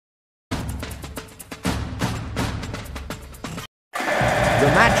The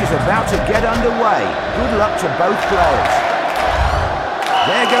match is about to get underway. Good luck to both players.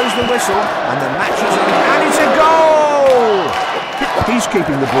 There goes the whistle, and the match is on, and it's a goal! He's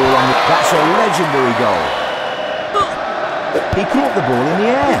keeping the ball on. That's a legendary goal. He caught the ball in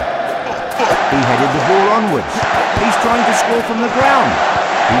the air. He headed the ball onwards. He's trying to score from the ground.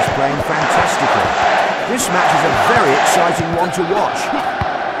 He's playing fantastically. This match is a very exciting one to watch.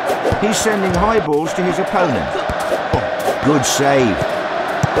 He's sending high balls to his opponent. Good save.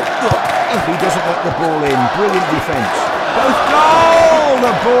 He doesn't let the ball in. Brilliant defence. Both goal!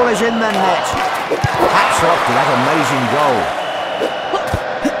 The ball is in the net. Hats off to that amazing goal.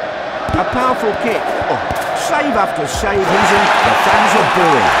 A powerful kick. Save after save. The fans are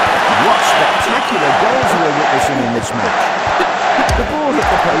booing. What spectacular goals we're witnessing in this match. The ball hit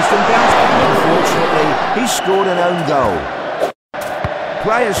the post and bounced back. Unfortunately, he scored an own goal.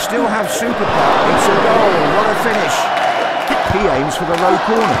 Players still have superpower. It's a goal. What a finish. He aims for the low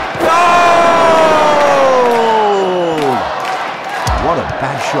corner. Goal! What a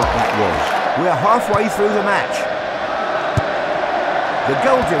bad shot that was. We're halfway through the match. The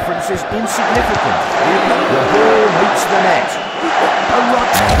goal difference is insignificant. The ball meets the net. Now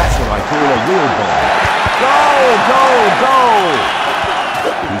that's what I call a real ball. Goal! Goal! Goal!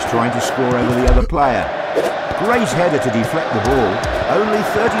 He's trying to score over the other player. Great header to deflect the ball. Only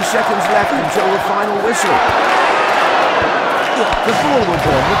 30 seconds left until the final whistle. The ball will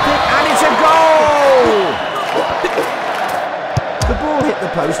burn the pit, and it's a goal! The ball hit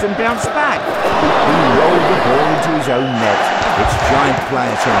the post and bounced back. He rolled the ball into his own net. It's giant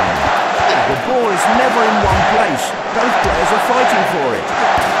player time. The ball is never in one place. Both players are fighting for it.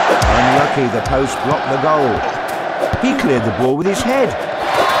 Unlucky, the post blocked the goal. He cleared the ball with his head.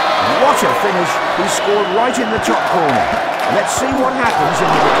 What a finish. He scored right in the top corner. Let's see what happens in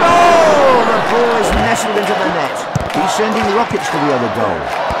the goal! The ball is nestled into the net. He's sending rockets to the other goal.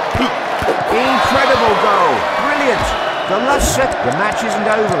 Incredible goal. Brilliant. The last set. The match isn't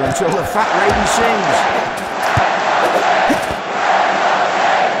over until the fat lady sings.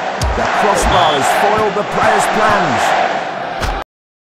 The crossbar has foiled the players' plans.